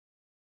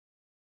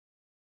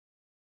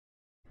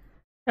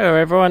Hello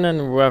everyone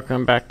and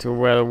welcome back to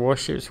World of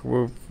Warships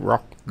with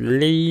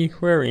Rocleigh.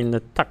 We're in the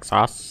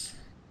Texas.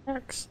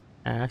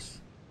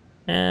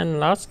 And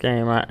last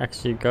game I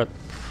actually got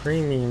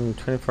premium,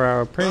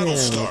 24-hour premium,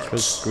 which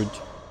was good.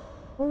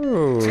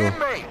 Oh,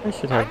 I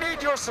should have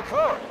need your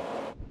support.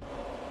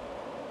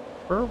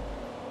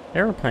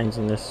 airplanes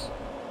in this.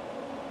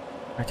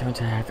 I don't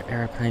have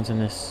airplanes in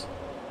this.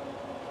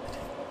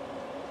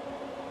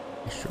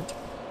 I should.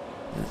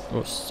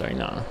 Oh, sorry,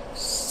 no.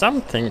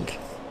 Something.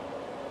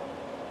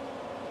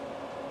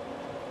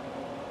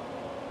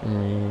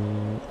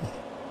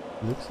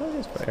 Looks like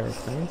it's for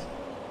airplanes.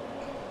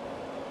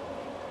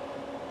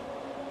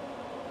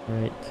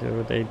 Wait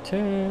till they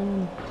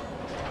turn.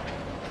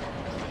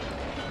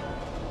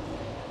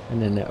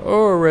 And then they're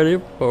all ready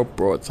for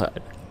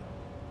broadside.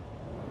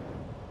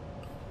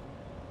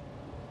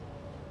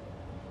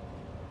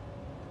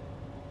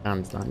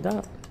 Arms lined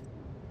up.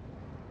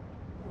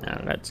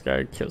 Now let's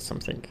go kill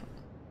something.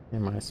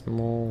 In my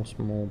small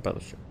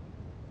battleship.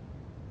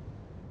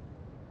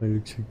 It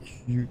looks so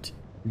cute.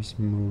 Too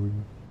small.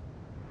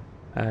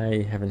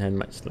 I haven't had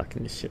much luck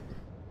in this ship.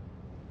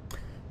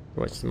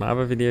 Watch some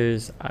other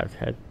videos, I've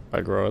had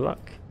bugger all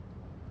luck.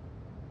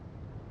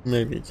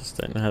 Maybe I just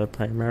don't know how to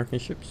play American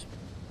ships.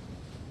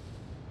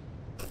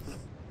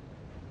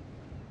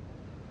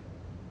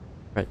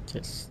 But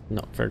just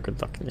not very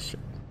good luck in this ship.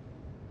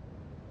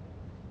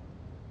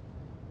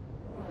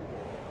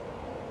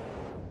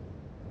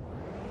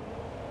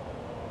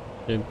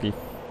 Should be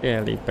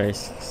fairly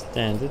basic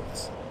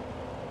standards.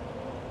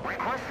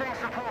 Requesting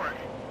support.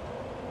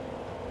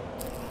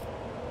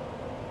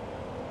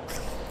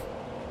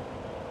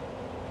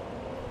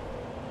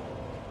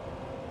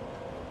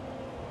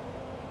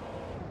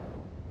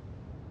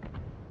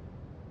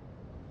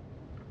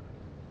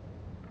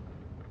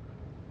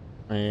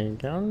 My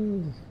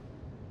gun.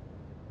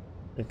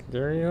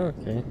 Secondary,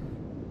 okay.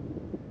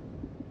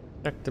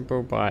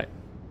 Detectable bite.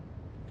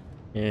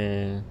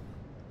 Yeah.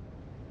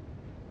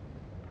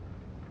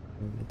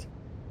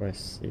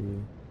 Let's see.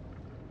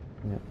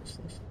 Yeah, what's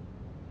this?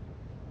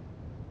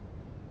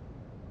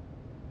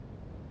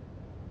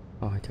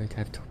 Oh, I don't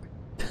have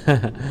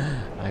torpedoes.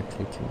 I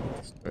play too many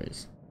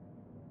destroyers.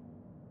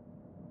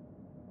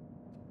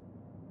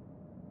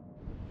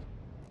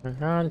 I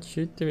can't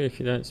shoot them if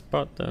you don't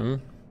spot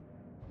them.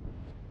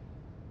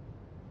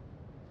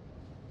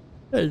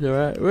 That's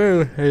alright,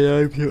 we'll head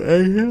over to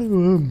Asia.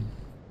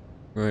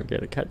 We won't be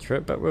able to catch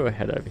it, but we'll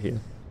head over here.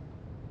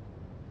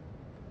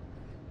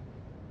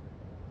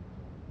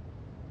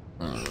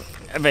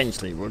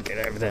 Eventually we'll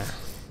get over there.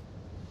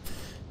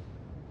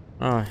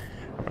 Oh, how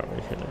about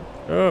we head over?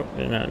 Oh,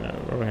 no,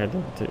 we'll head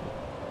over to.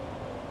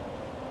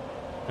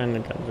 Turn the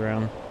guns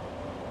around.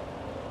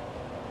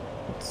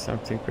 That's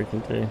something we can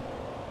do.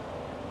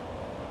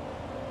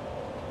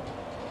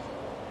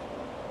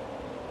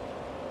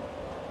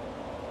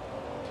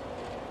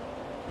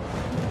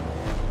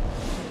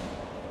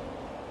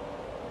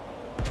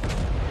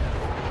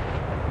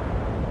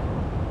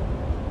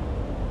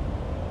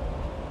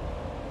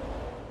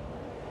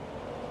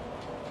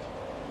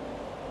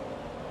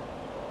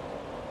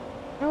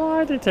 Oh,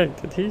 I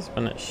detected he's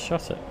one that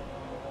shot it.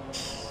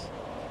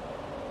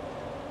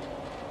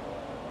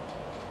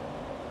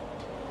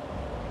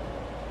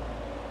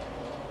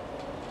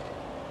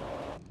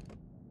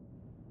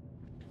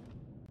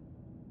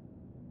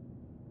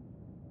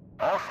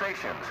 All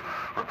stations,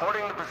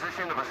 reporting the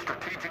position of a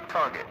strategic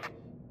target.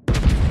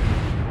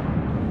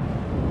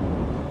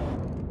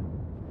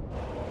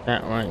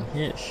 That one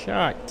hit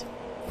shot.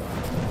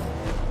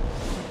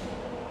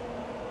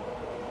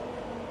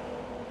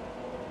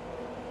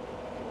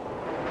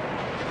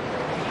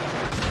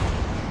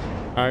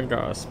 I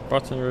got a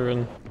spotting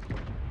ribbon.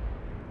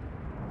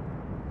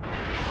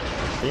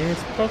 Being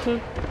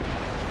spotted.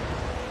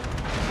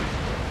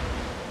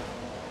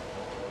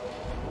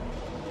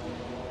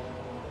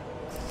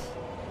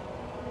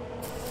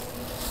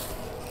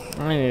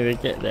 I need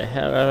to get the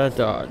hell out of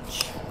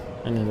Dodge.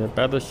 I need a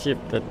battleship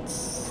that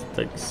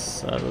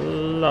takes a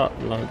lot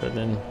longer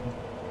than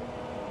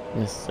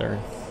necessary.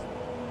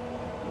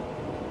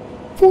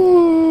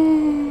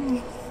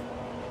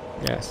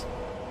 Yes.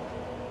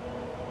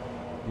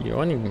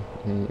 Yawning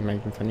and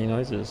making funny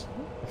noises.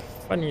 The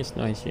funniest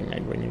noise you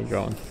make when you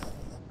yawn.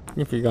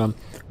 If you go,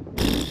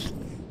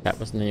 that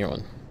wasn't a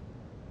yawn.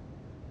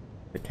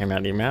 If it came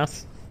out of your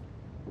mouth,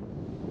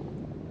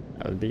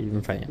 that would be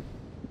even funnier.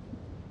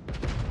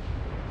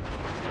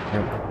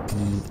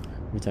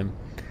 Every time.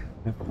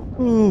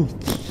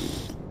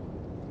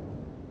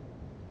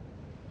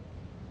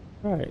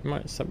 Right,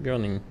 might stop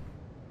yawning.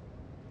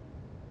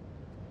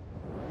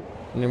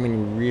 And then when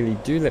you really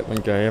do let one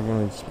go,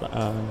 everyone will just be like,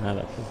 oh no,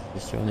 that person's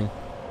just yawning.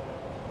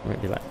 You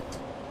might be like,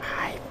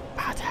 I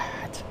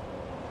buttered.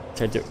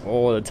 So I do it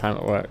all the time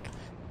at work,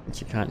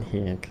 which you can't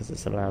hear because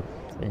it's a loud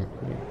thing.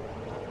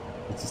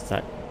 It's just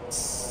like,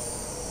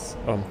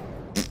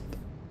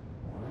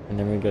 and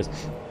then when it goes,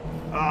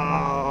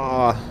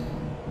 ah.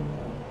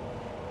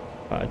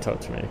 But I talk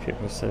to many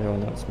people, so they all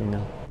know it's me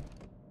now.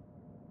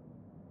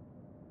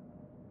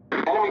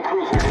 Enemy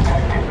cruiser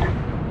detected.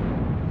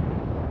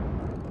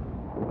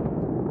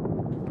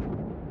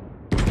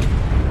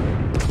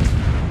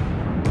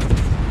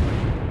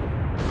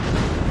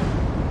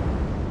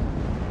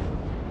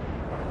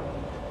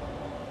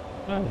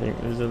 I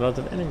think there's a lot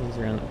of enemies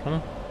around that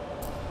corner.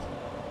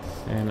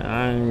 And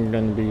I'm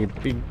gonna be a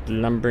big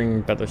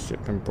lumbering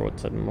battleship and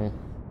broadside them all.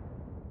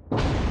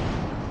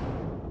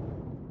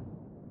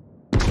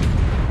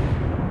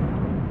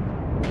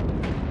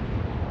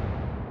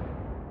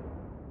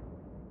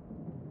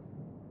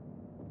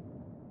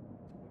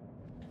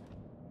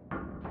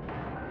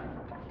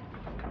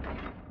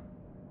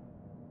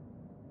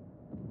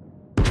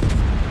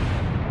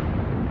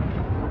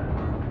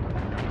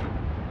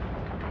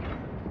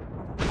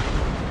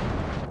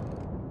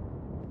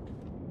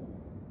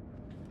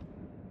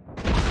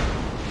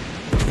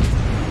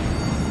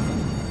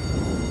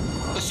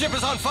 The ship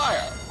is on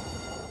fire!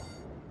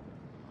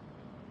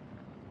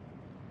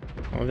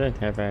 I don't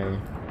have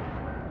a...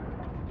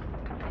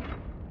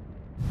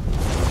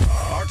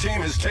 Our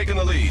team has taken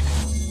the lead.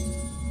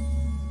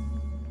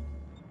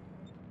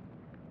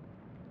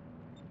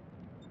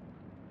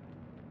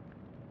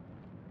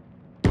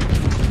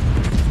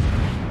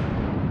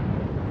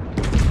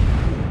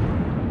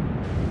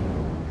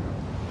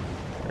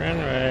 Run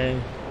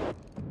away.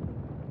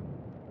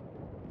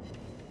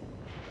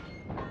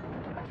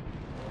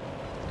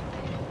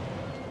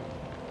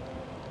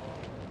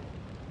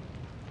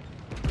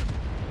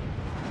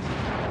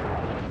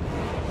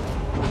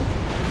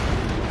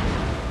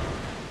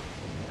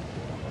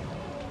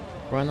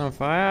 One on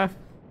fire?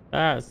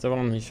 That's the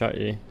one who shot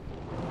you.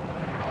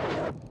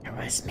 It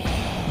was me.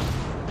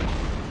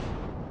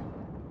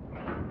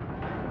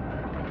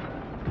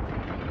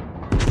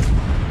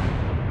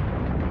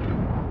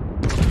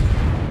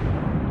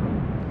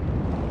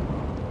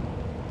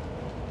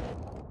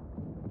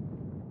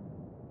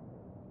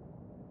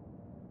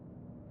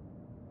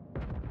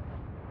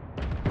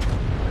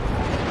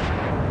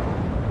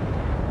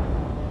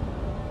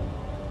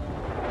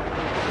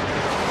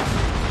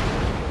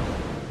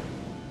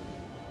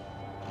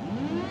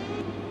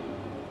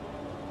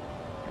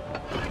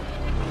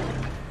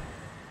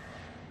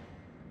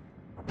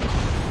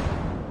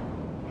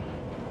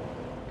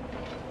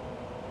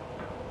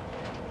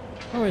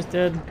 Oh, he's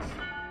dead.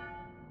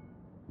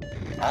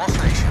 All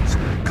stations,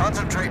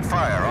 concentrate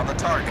fire on the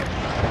target.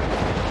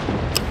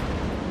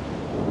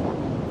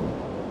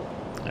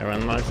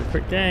 Everyone likes a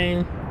quick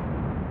game.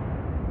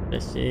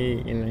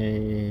 Especially in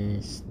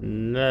a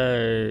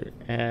slow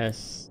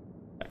ass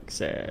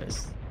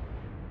access.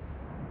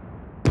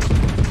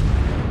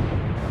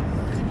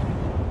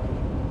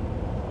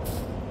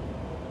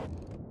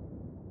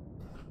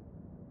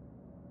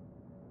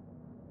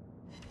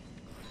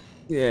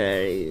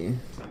 Yay.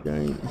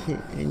 Don't hit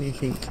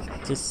anything,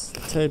 just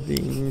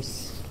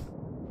turbines.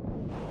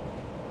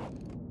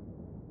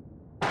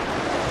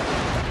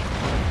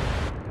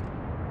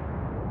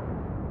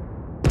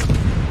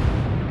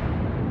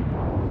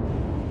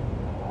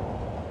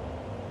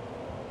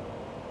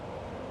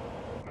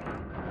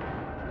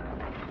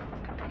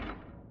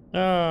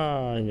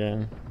 Oh,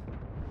 yeah.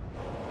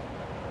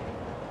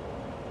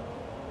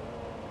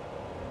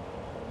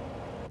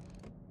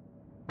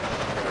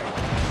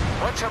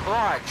 Much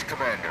obliged,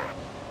 Commander.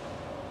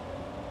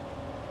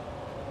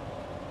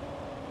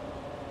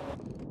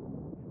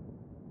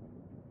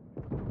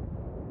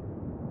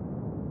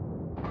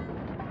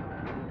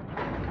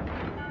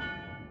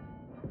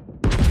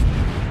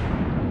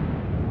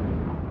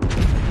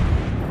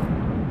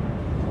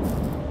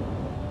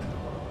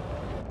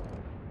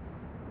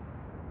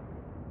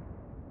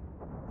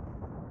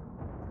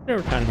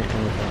 Still can't hit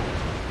anything.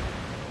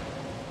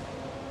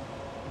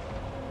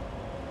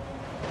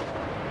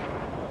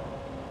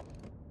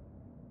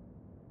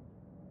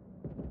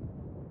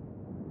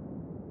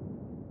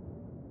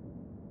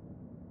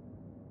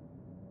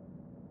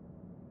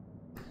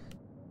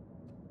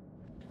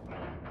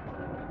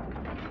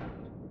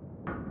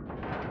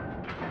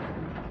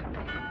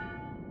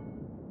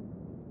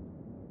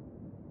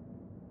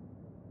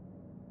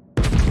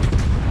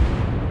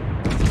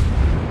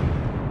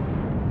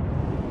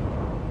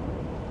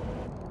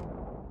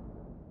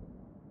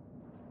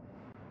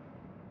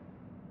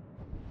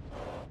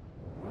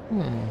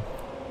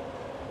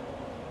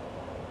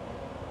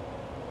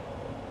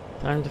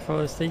 Time to fall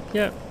asleep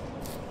yet?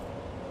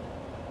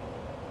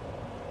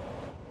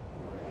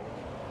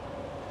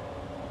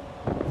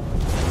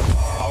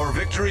 Our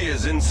victory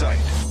is in sight.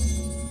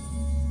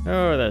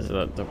 Oh, there's a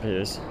lot of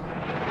torpedoes.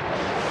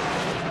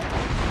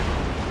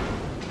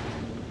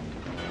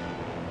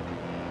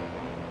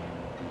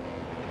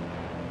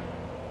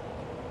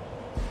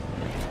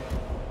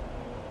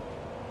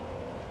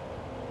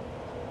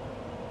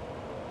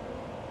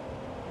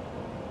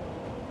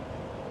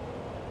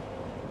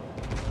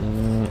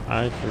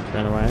 I should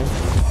run away.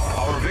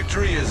 Our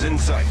victory is in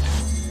sight.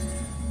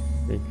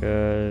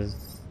 Because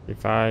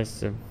if I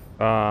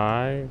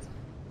survive,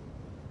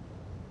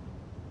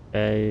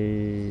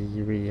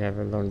 we have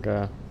a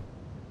longer...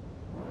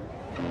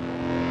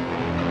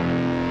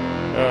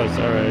 Oh,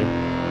 sorry.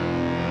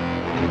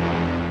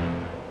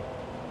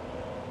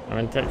 I'm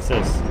in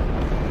Texas.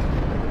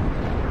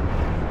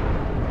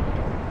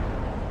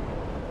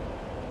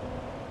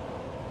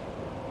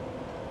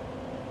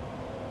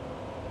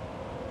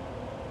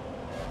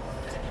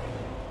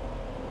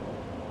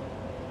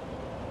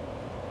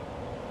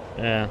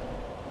 Yeah.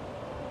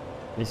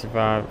 You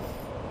survive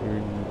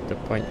through the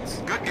points.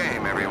 Good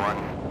game, everyone.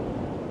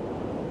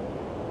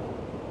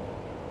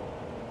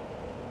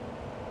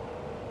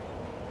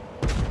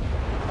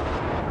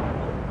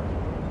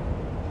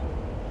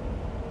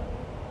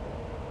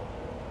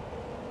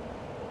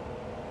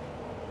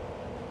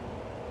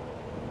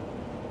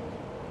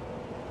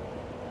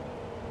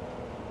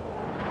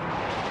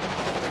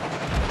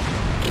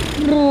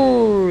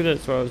 No,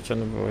 that's what I was trying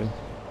to avoid.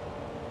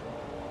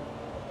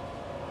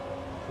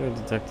 Still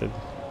detected.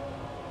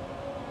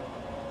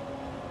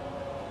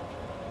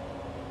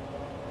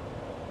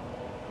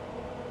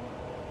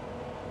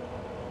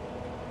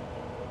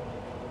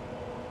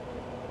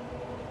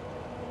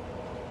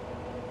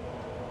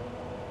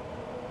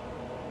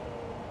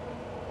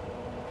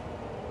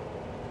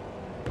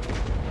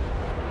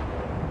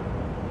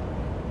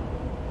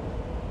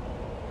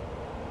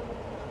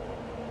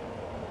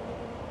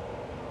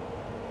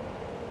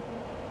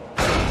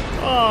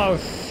 Oh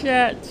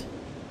shit!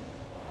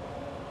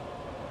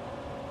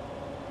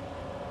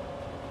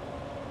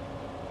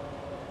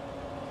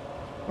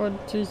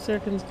 What, 2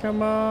 seconds,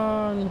 come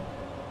on!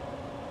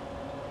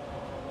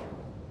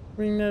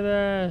 Bring that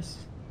ass!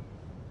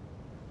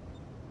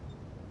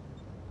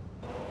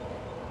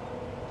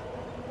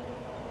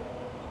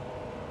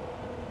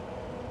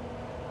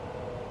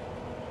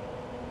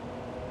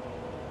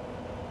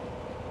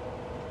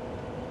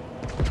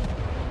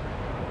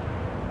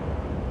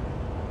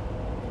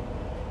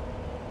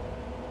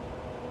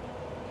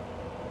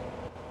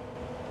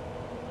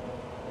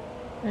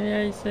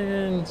 Hey, 8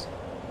 seconds!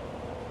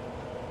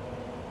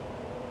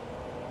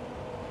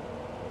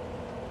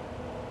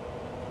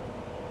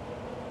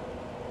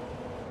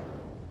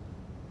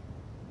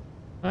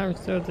 I'm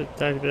still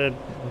detected.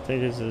 I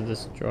think it's a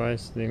destroy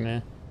sitting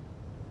there.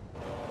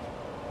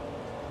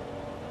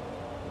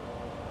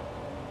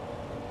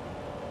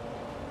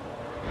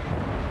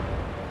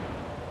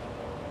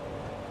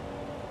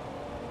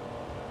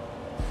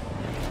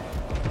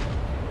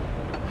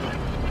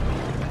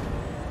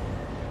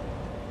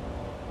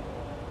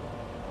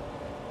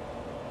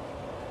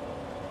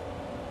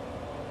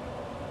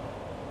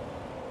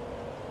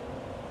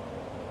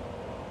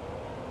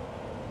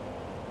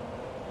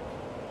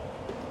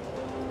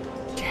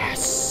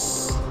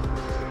 Yes!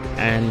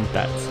 And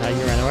that's how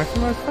you run away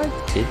from those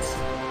 5 kids.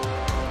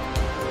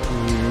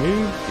 You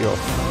move your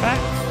fat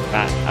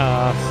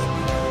ass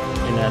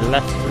in a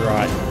left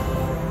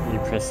right. You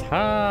press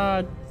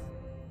hard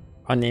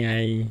on the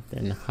A,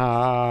 then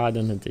hard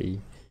on the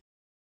D.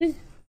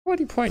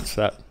 40 points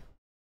for that.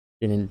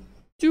 Didn't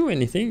do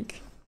anything,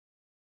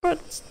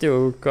 but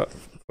still got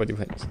 40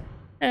 points.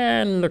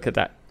 And look at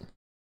that.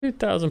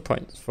 2,000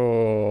 points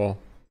for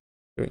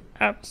doing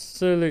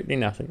absolutely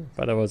nothing,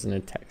 but I wasn't a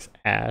tax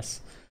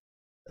ass.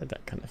 So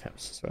that kind of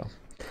helps as well.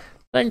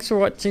 Thanks for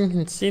watching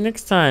and see you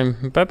next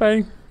time. Bye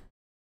bye.